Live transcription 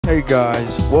Hey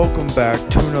guys, welcome back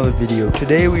to another video.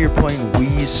 Today we are playing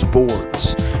Wii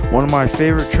Sports, one of my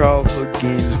favorite childhood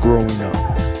games growing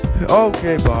up.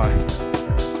 Okay, bye.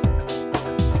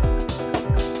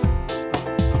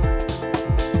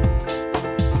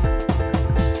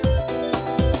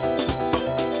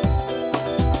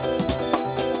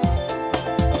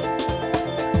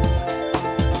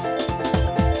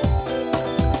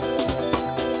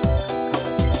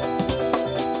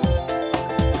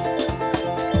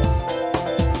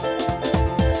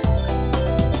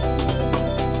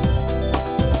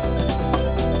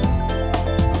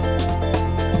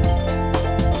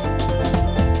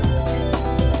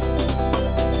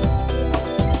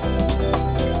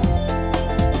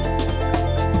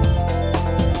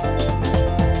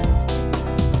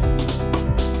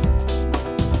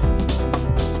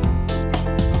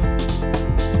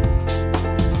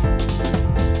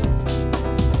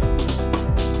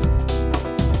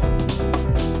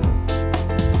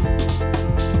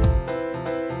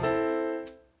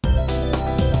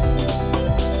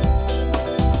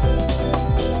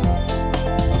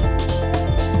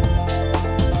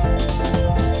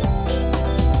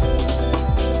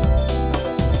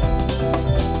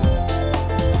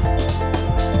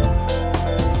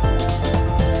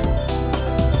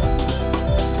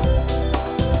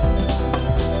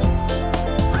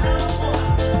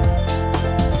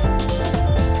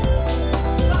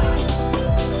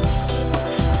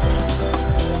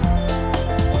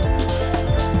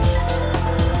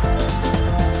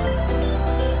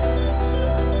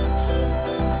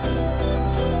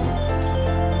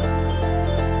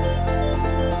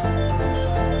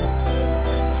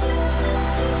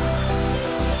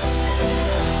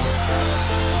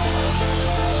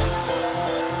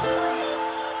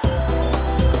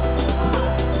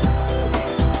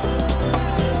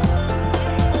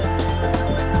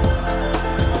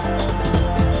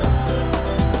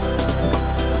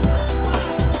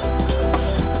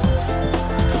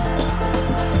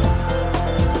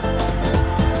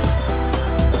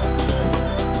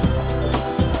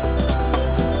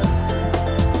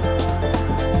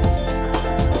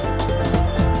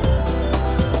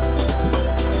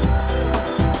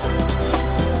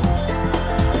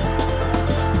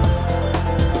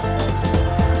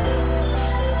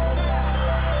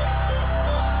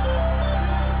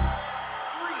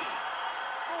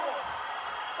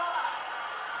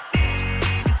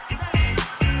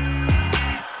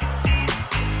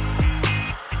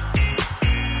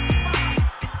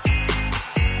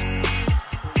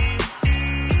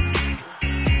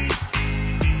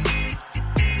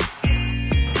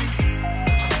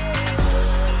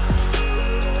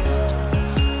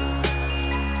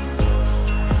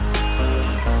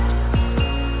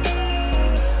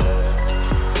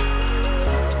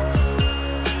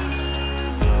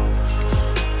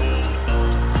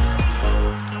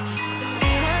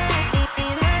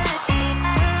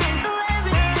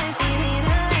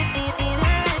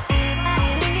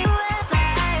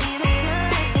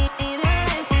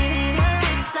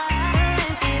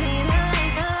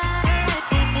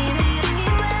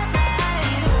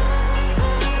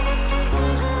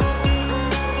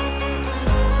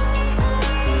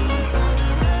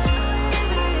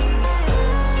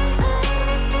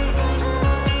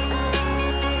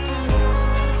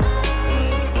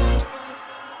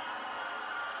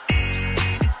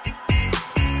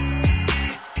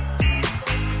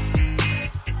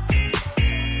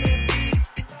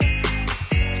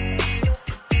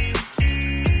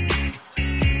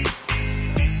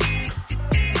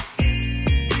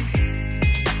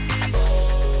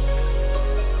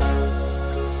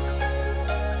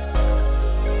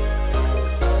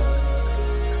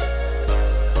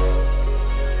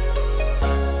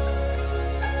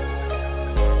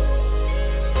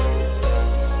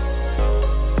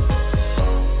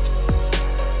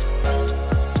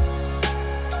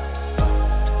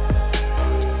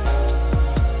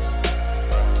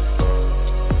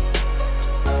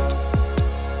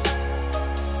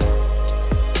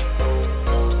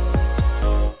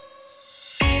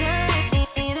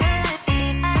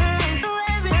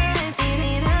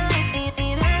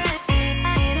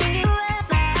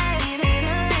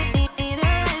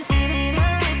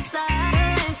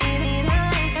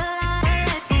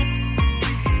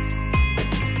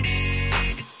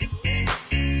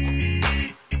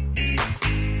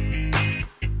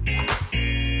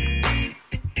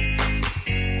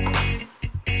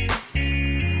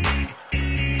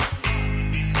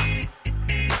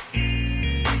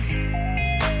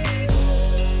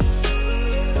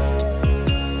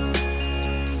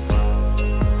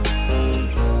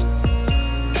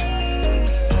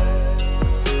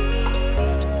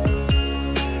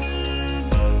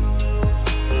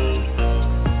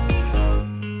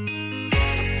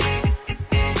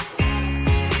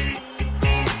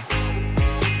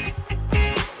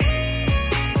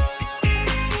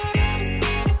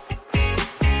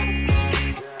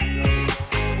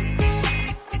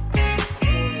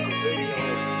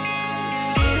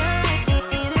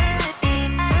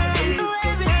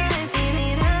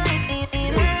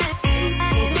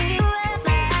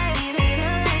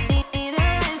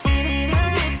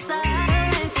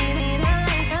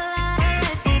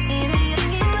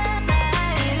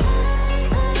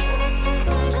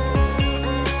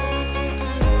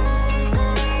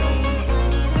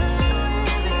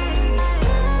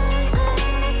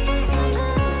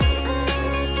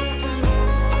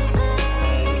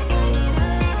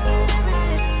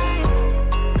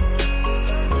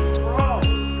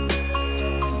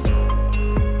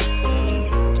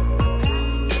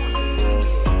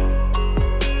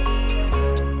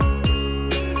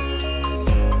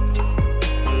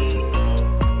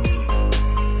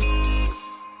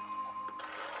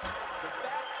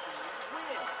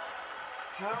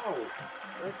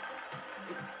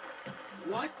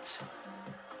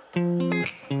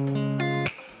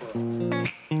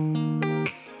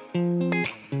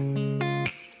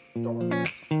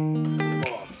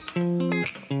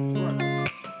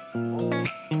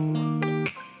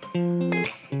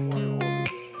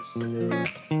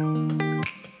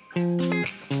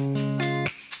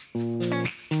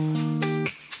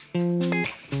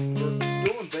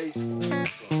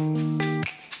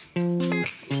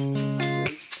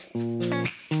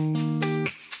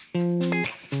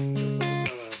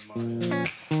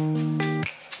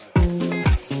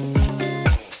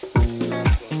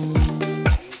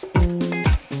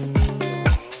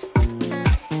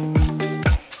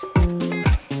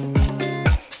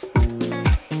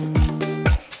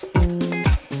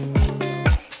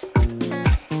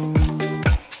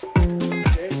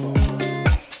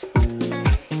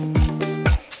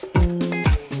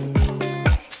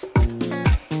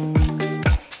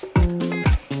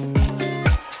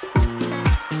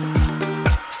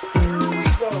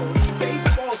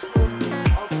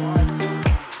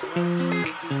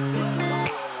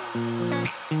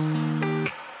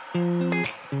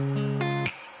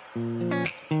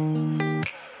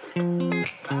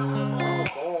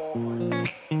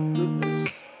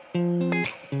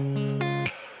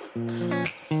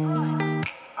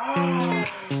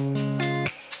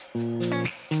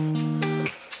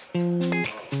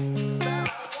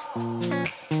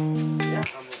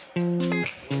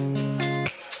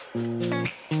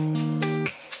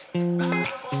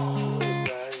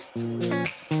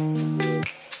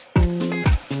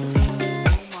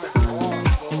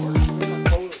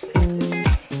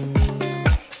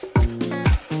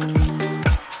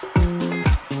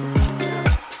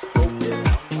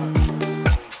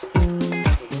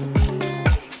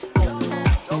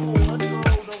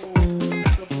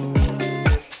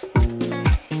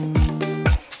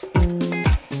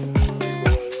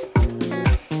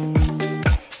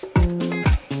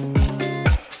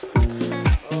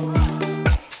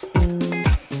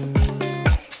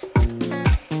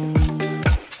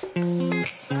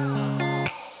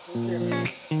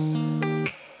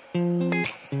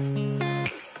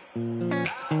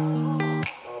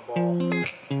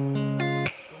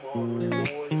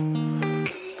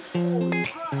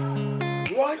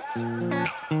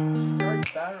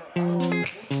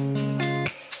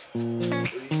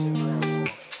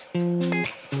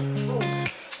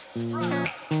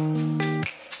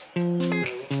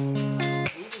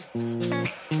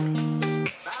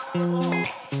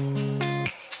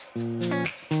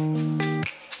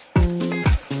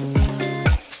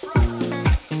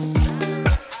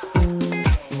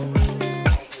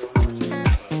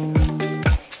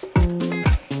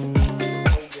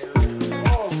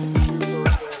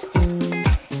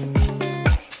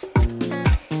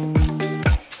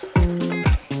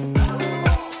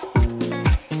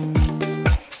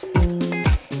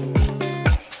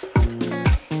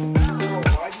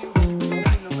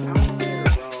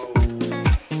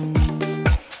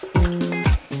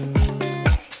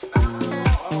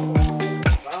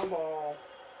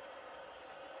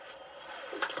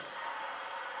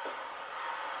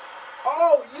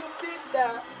 Oh, you missed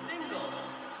that. Single.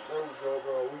 There we go,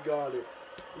 bro. We got it.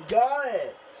 We got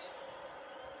it.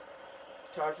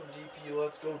 Ty from DP.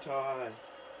 Let's go, Ty.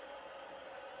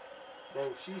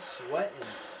 Bro, she's sweating.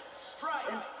 Strike.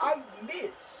 And I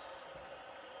miss.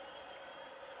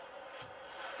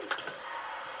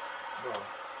 Bro.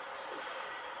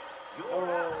 You're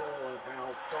out. Now,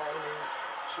 darn it.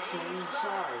 Change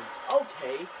Sides.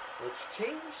 Okay, let's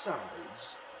change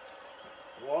sides.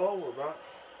 Whoa, we're about.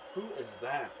 Who is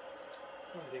that?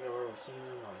 I don't think I've ever seen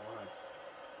her in my life.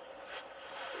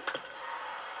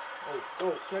 Oh, go,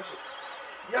 catch it.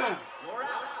 Yeah! You're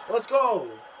out. Let's go!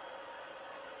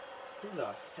 Who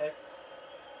the heck?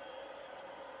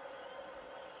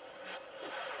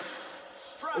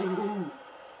 Strike. Ooh!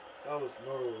 That was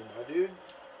gnarly, my dude.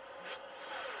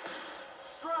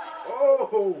 Strike.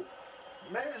 Oh!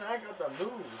 Man, I got the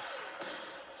moves.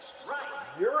 Strike.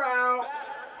 You're out!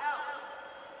 Batter out.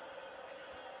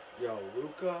 Yo,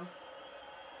 Luca.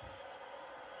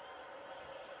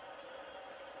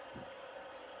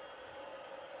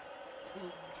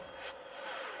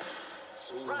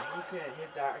 Ooh, you can't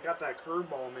hit that. I got that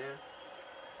curveball, man.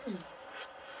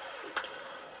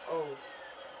 Oh.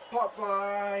 Pop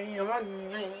fly. You're out.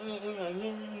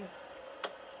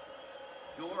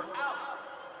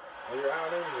 Oh, you're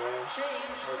out anyway. Change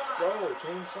Let's sides. go.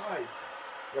 Change sides.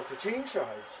 You have to change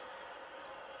sides.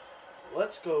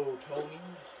 Let's go, Tony.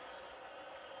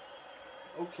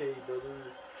 Okay, brother.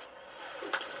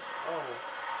 Oh,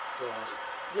 gosh.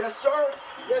 Yes, sir.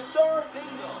 Yes, sir.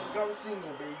 Single. Got a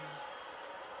single, baby.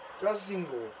 Got a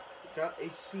single. Got a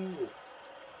single.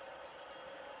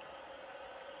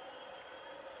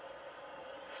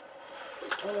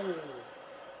 Oh.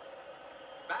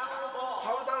 Foul ball.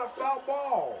 How is that a foul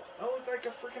ball? That looked like a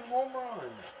freaking home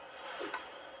run.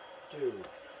 Dude.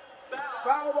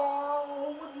 Foul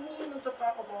ball! What do you mean it's a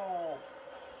foul ball?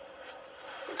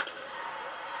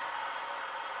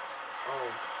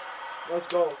 Oh. Let's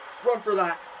go. Run for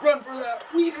that. Run for that.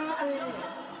 We got it.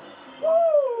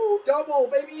 Woo! Double,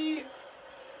 baby.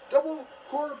 Double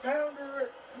quarter pounder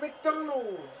at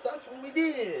McDonald's. That's what we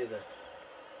did.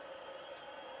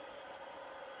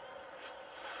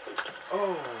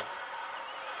 Oh.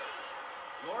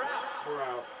 You're out. We're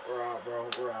out. We're out, bro.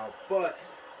 We're out. But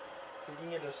if we can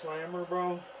get a slammer,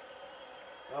 bro,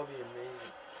 that'll be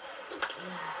amazing.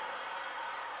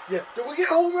 Yeah. Did we get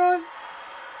a home run?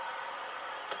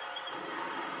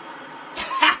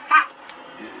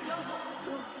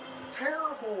 You're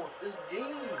terrible at this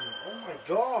game. Oh my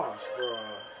gosh, bro.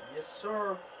 Yes,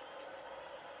 sir.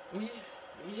 We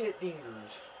hit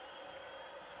dingers.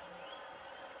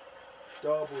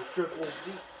 Double, triple,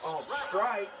 deep. Oh,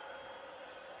 strike.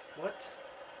 What?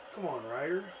 Come on,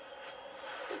 Ryder.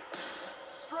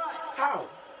 Strike. How?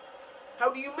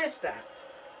 How do you miss that?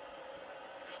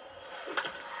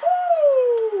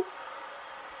 Woo!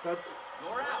 So,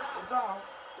 You're out. it's out.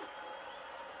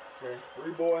 Okay,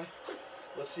 hurry, boy.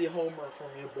 Let's see a homer from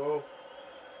you, bro.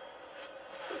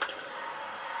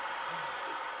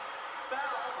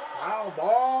 Foul ball. Foul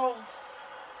ball?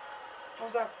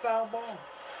 How's that foul ball?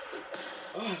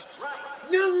 Ugh. Strike.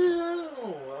 No!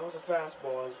 That was a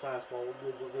fastball. That was a fastball.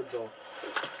 We're good though.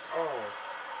 Oh.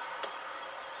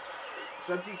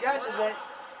 Except he catches it,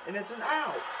 and it's an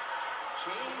out.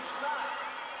 Change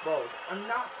sides. Bro, I'm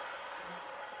not.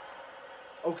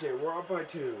 Okay, we're up by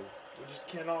 2. We just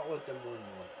cannot let them win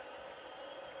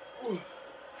one.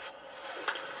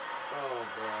 Oh,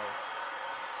 bro.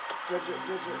 Catch it.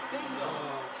 Single.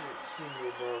 Oh,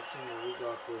 single, bro. Single. We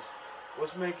got this.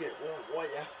 Let's make it. What,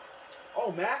 yeah.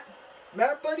 Oh, Matt?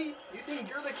 Matt, buddy? You think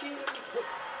you're the king of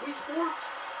Wii Sports?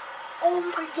 Oh,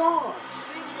 my gosh.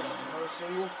 Single. Another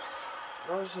single?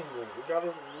 Another single.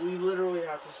 We literally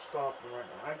have to stop him right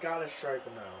now. I gotta strike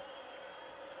him out.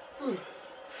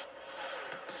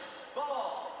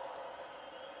 Ball.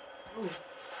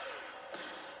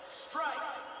 Strike.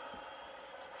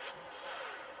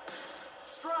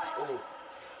 Strike. Oh,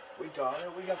 we got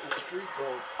it. We got the streak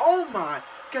going. Oh my!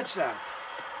 Catch that!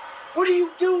 What are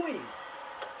you doing?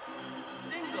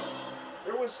 Single.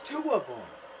 There was 2 of them.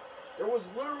 There was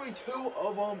literally 2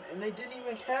 of them, and they didn't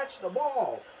even catch the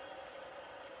ball.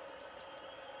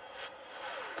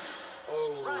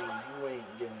 Oh, you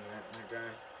ain't getting that, my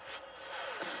guy.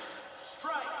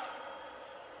 Strike.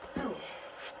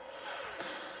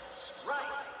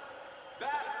 Strike.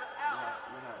 Batter out.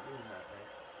 We're not doing that, man.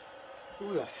 Who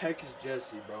the heck is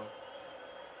Jesse, bro?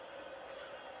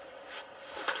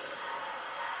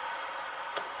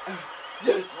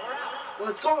 Yes! You're out.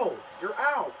 Let's go! You're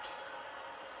out!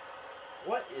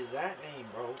 What is that name,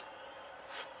 bro?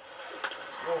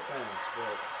 No offense,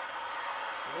 but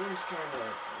name's kind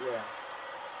of, yeah.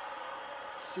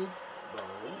 Super Bowl.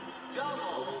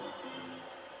 Double.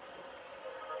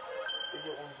 They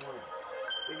get 1 point.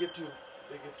 They get two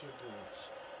points.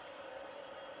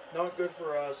 Not good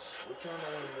for us. We're trying to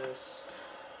win this.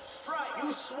 Strike.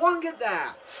 You swung at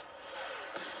that!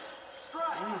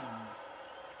 Strike.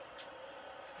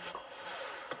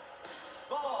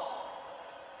 Ball.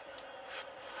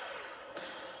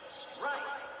 Strike.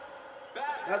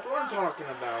 Batter. That's what I'm talking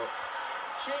about.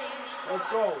 Change. Let's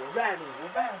side. go. We're batting.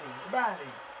 We're batting. We're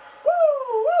batting. Woo!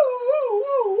 Woo! Woo!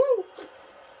 Woo! Woo!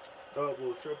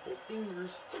 Double, triple,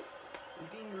 dingers.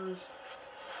 Dingers.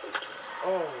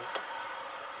 Oh.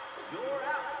 You're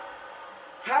out.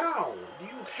 How do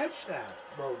you catch that?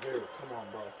 Bro, dude, come on,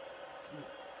 bro.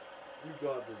 You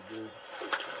got this, dude.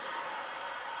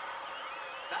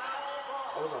 Foul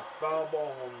That ball. was a foul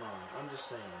ball home run. I'm just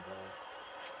saying, bro.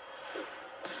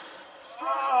 Strike.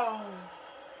 Oh!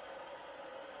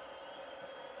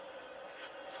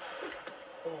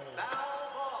 Oh. Foul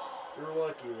ball. You're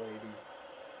lucky, lady.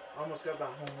 Almost got that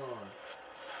home run.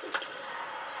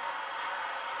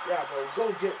 Yeah, bro,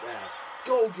 go get that.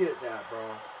 Go get that, bro.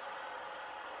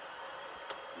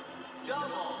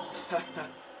 Double.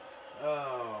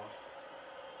 Oh.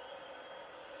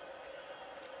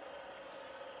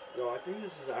 Yo, I think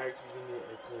this is actually gonna be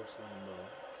a close game, bro.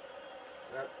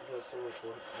 That's still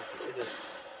recording. Okay, it is.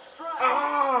 Strike.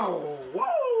 Oh! Whoa!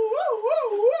 Whoa! Whoa!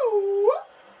 Whoa!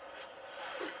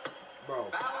 Bro,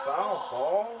 foul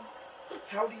ball?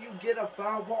 How do you get a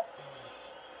foul ball?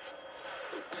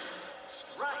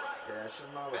 Strike. Okay, I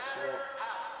should not have swung. Batter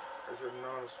out. I should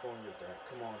not have swung at that.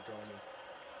 Come on, Tony.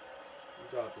 You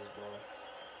got this, bro.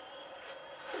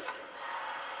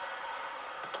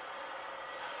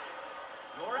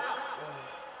 You're out.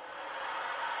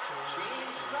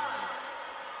 Change sides.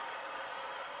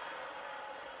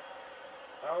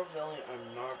 I have a feeling I'm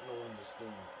not gonna win this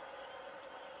game.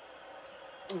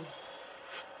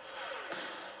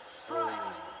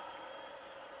 Strike.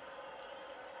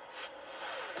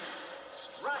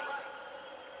 Strike.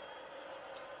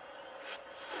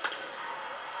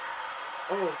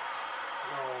 Oh,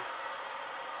 no.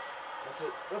 That's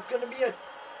it. That's gonna be a.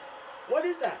 What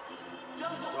is that?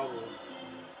 Double.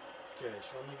 Okay,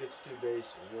 Sherman gets 2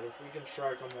 bases. What if we can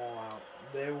strike them all out?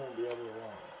 They won't be able to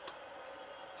run.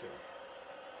 Okay.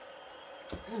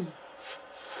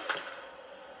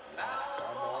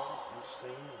 Foul ball. I'm just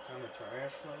saying, what kind of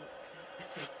trash though?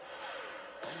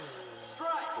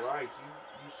 Strike.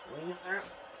 You swing at that?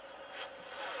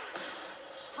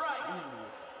 Strike. Ooh.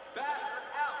 Batter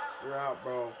out. You're out,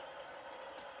 bro.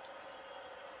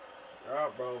 You're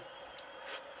out, bro.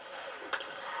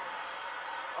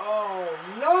 Oh,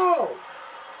 no!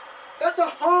 That's a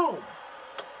home!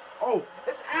 Oh,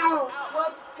 it's out!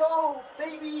 Let's go,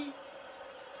 baby!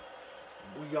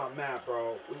 We got Matt,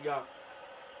 bro. We got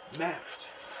Matt.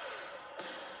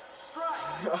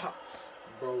 Strike.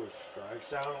 Bro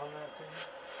strikes out on that thing.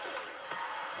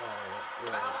 Oh,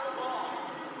 yeah. Foul ball.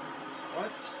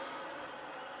 What?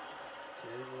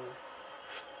 Okay, well.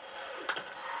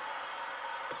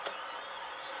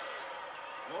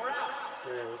 You're out.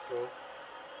 Okay, let's go.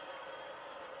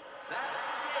 That's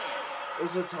the game. It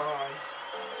was a tie.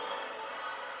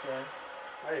 Okay.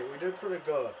 Hey, we did pretty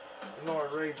good. Even though I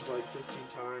raged like 15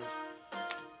 times.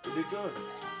 We did good.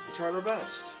 We tried our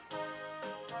best.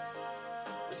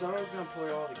 I thought I was going to play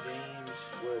all the games,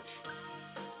 which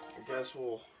I guess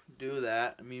we'll do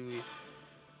that. I mean, we've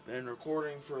been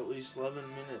recording for at least 11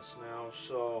 minutes now,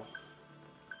 so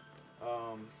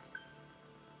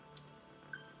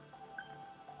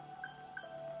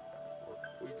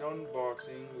we've done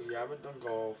boxing, we haven't done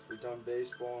golf, we've done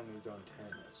baseball, and we've done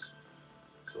tennis.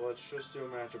 So let's just do a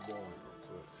match of bowling real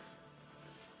quick.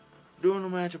 Doing a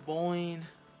match of bowling.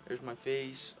 There's my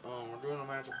face. We're doing a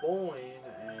match of bowling,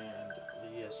 and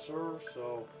yes, sir.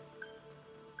 So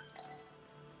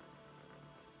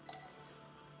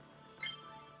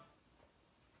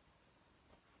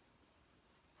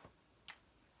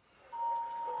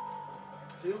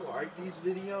if you like these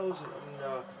videos, and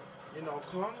you know,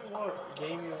 comment what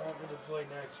game you want me to play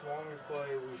next. You want me to play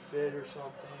We Fit or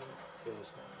something?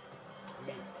 Because I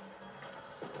mean,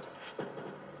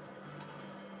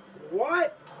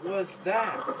 what was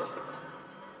that?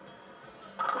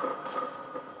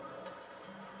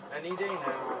 Any day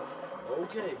now.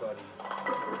 Okay, buddy.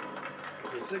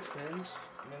 Okay, 6 pins.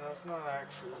 I mean, that's not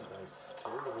actually like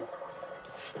terrible.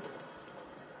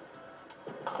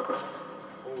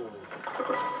 Oh,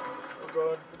 we're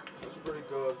good. That's pretty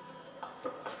good.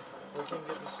 If we can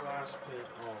get this last pin,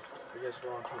 oh, I guess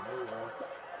we're on to a new one.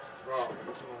 Well,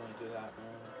 we can only do that,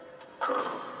 man.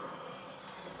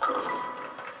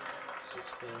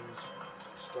 6 pins.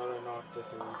 Just gotta knock the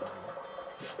 3 down.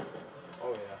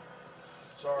 Oh yeah.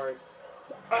 Sorry.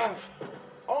 Ah!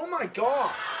 Oh my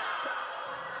gosh!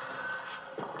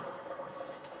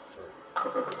 Sorry.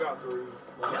 We got 3.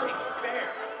 Nice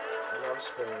spare. We got a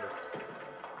spare.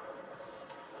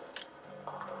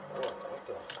 What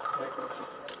the heck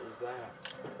is that?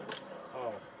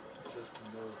 Oh, it's just a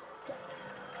move.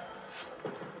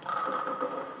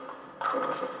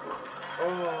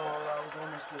 Oh, that was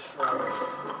almost a strike.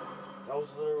 That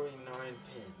was literally 9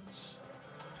 pins.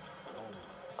 Oh.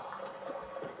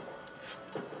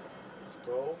 Let's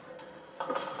go.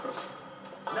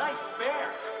 Nice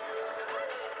spare.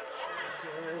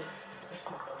 Okay.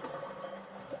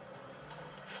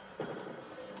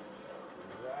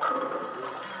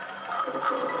 That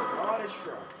is not a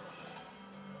strike.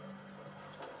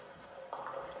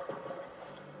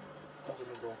 I'm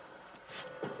gonna go.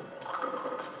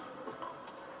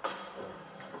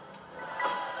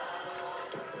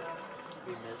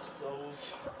 We missed those.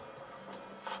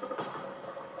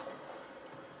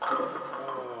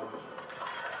 Oh.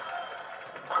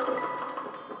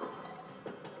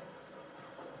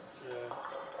 Yeah.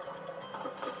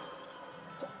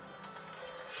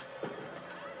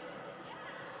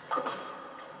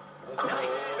 Let's Nice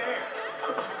go. spare.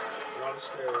 Got a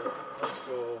spare. Let's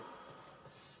go.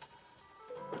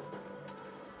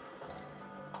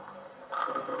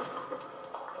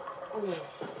 Oh.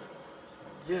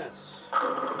 Yes.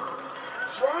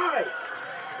 Strike!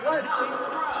 Let's Nice throw.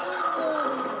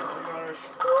 We got our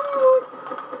strike.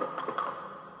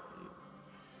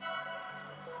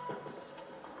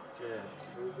 Okay,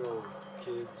 here we go,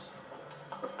 kids.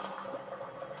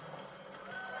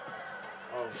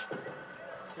 Oh.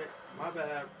 Okay, my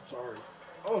bad. Sorry.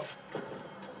 Oh.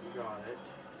 We got it.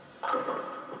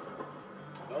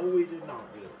 No, we did not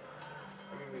get it.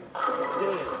 I mean, we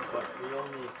did, but we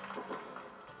only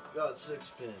got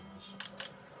 6 pins.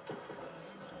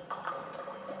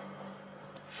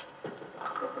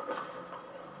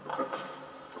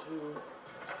 Two.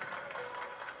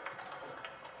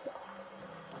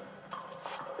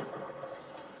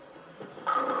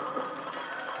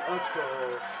 Let's go.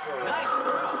 Strike. Nice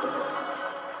throw.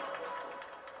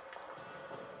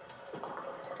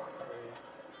 Okay.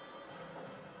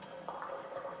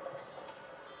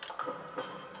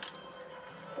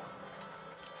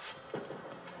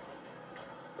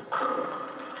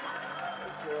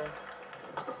 Okay.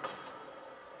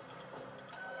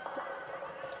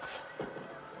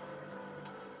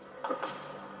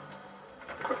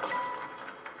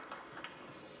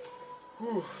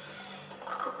 Whew.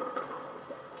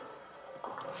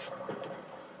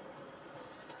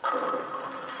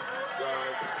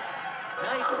 Strike.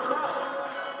 Nice throw.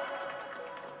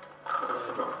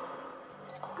 Okay.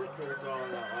 We could have gone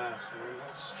that last one.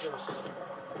 That's just.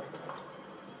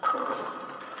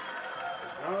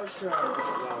 It's not a strike, but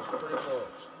that was pretty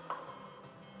close.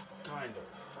 Kind of.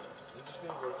 I'm just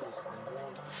gonna go for this end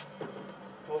one.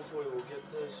 Hopefully we'll get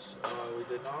this. We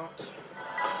did not.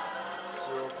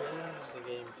 0 pins. The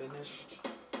game finished.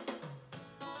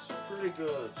 It's pretty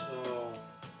good. So.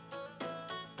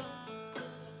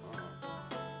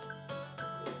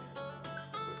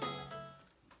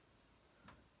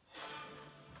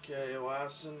 Okay,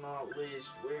 last and not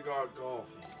least, we got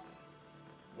golfing.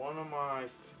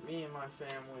 Me and my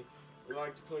family, we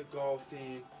like to play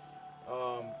golfing,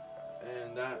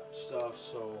 and that stuff,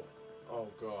 so, oh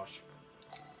gosh.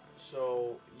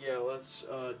 So, yeah, let's,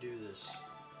 do this.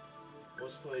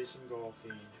 Let's play some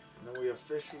golfing. And then we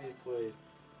officially played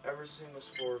every single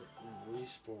sport in Wii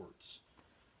Sports.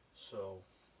 So,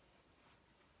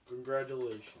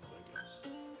 congratulations, I guess.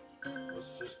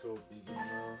 Let's just go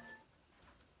beginner.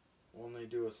 We'll only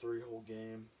do a 3-hole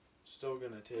game. Still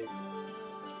gonna take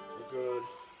a good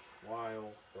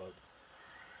while, but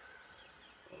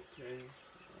okay.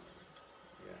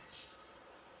 Yeah.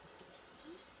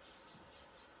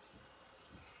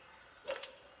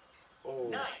 Oh,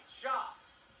 Nice shot.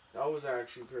 that was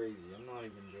actually crazy. I'm not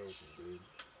even joking, dude.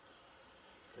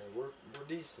 Okay, we're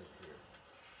decent here.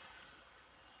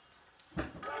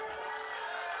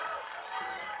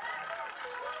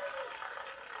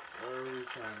 Where are we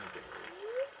trying to go?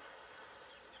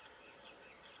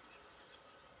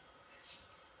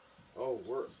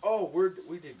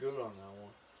 We did good on that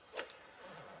one.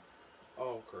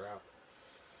 Oh crap.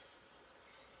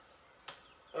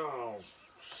 Oh,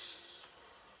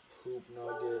 poop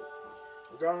nugget.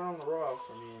 We got it on the rough.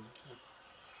 I mean,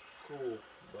 cool,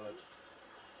 but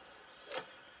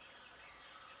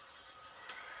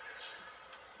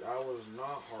that was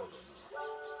not hard enough.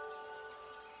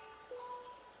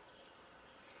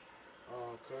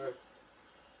 Okay,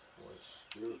 let's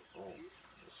do it. Oh,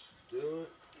 let's do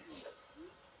it.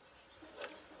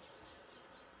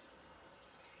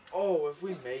 Oh, if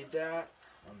we made that,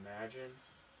 imagine.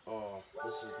 Oh,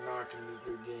 this is not going to be a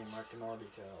good game. I can already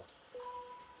tell.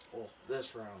 Well,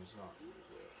 this round's not going to be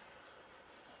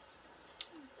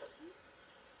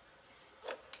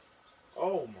good.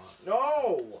 Oh my,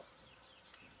 no!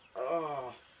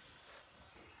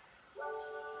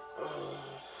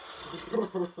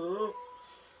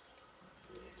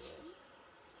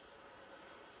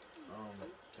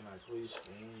 Can I please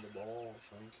swing the ball?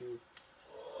 Thank you.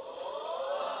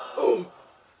 Oh!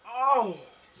 Oh!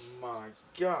 My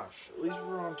gosh. At least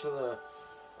we're on to the,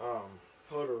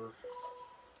 putter.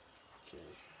 Okay.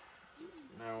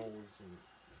 Now we can...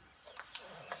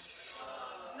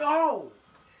 No!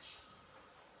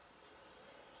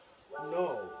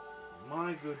 No. My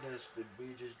goodness, did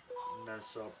we just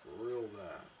mess up real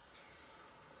bad.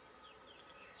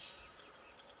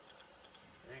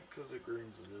 And because the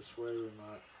green's this way, we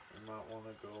might want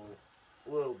to go a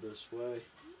little this way.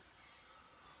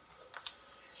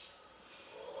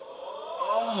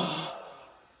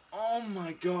 Oh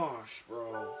my gosh,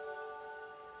 bro.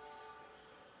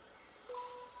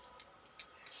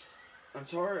 I'm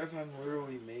sorry if I'm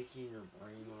literally making your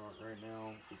brain rot right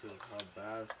now because of how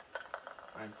bad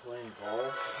I'm playing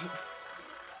golf.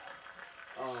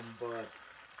 But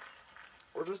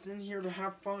we're just in here to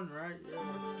have fun, right? Yeah,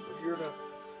 we're here to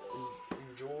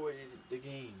enjoy the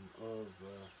game of,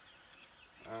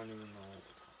 I don't even know.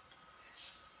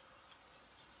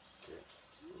 Okay.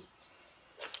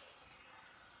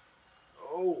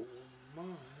 Oh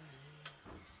my.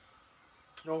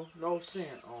 No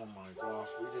sand. Oh my gosh,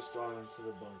 we just got into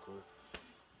the bunker.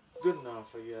 Good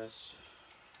enough, I guess.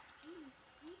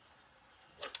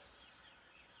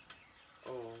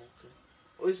 Oh, okay.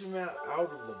 At least we made it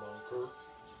out of the bunker.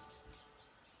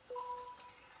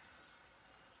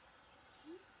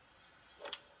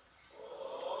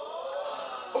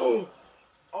 Oh!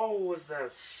 Oh, was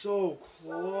that so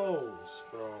close,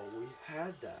 bro? We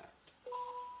had that.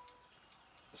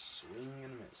 A swing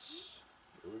and a miss.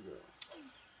 Here we go.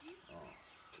 Oh,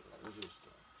 okay, that was just...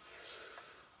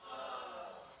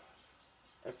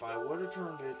 if I would have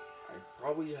turned it, I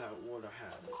probably would have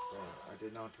had it, but I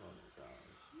did not turn it,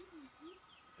 guys.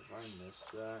 If I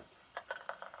missed that,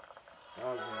 that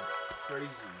would have been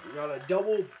crazy. We got a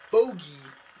double bogey,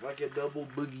 like a double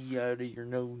boogie out of your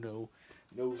nose.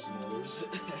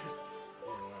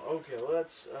 Okay,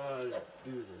 let's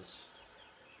do this.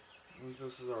 I think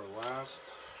this is our last.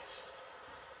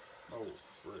 Oh,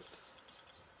 frick.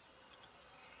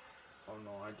 Oh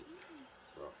no, I did.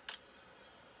 Bro.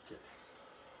 Okay.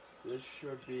 This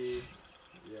should be.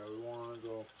 Yeah, we want to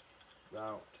go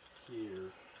about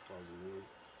here, probably.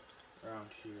 Around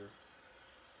here.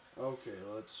 Okay,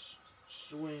 let's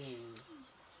swing.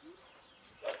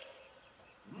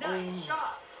 Nice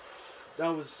shot.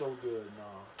 That was so good,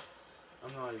 nah.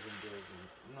 I'm not even joking.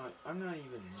 I'm not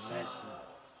even messing.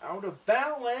 Out of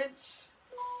balance?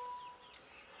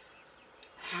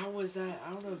 How was that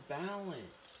out of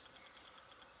balance?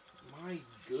 My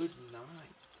good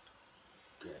night.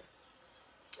 Okay.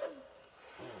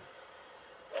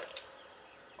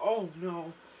 Oh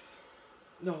no.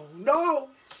 No!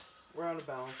 We're out of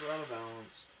balance. Out of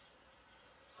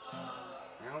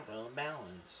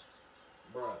balance.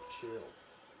 Bruh, chill.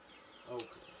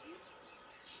 Okay.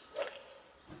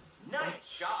 Nice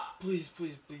shot. Please,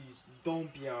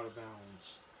 don't be out of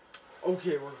bounds.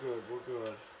 Okay, we're good.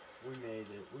 We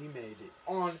made it.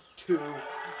 On to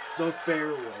the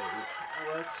fairway.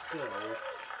 Let's go.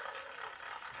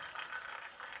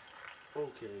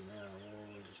 Okay, now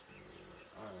we'll just...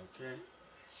 okay.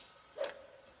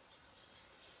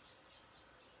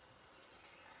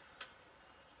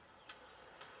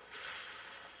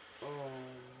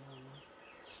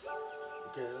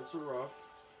 Okay, that's a rough.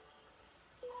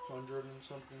 100 and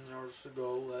something yards to go.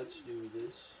 Let's do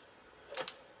this.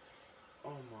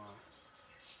 Oh my.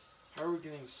 How are we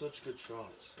getting such good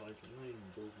shots? Like, I'm not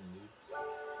even joking, dude.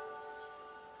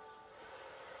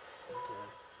 Okay.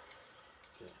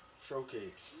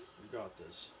 Showcase. We got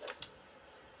this.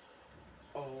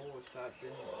 Oh, if that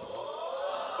didn't...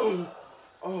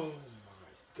 Oh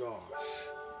my gosh.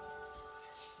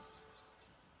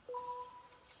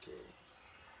 Okay.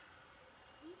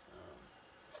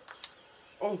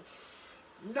 Oh!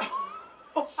 No!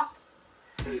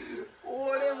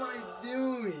 What am I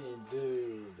doing,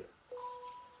 dude?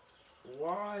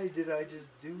 Why did I just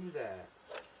do that?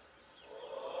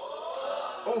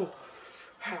 Oh!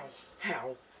 How?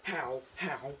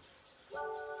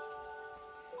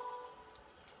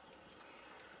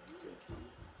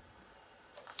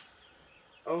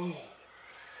 Oh!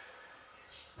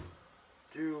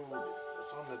 Dude,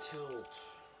 it's on the tilt.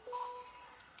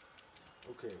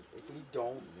 Okay, if we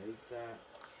don't make that,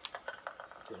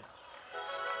 okay.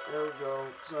 There we go.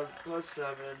 7 plus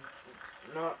 7.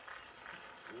 Not.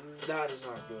 That is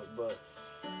not good, but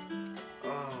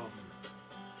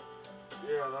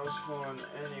yeah, that was fun.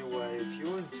 Anyway, if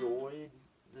you enjoyed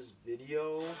this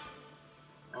video,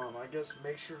 I guess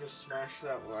make sure to smash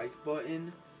that like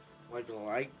button,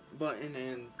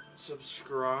 and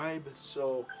subscribe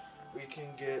so we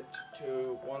can get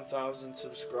to 1,000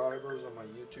 subscribers on my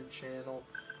YouTube channel.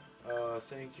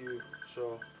 Thank you.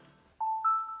 So,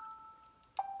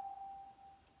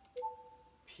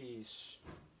 peace.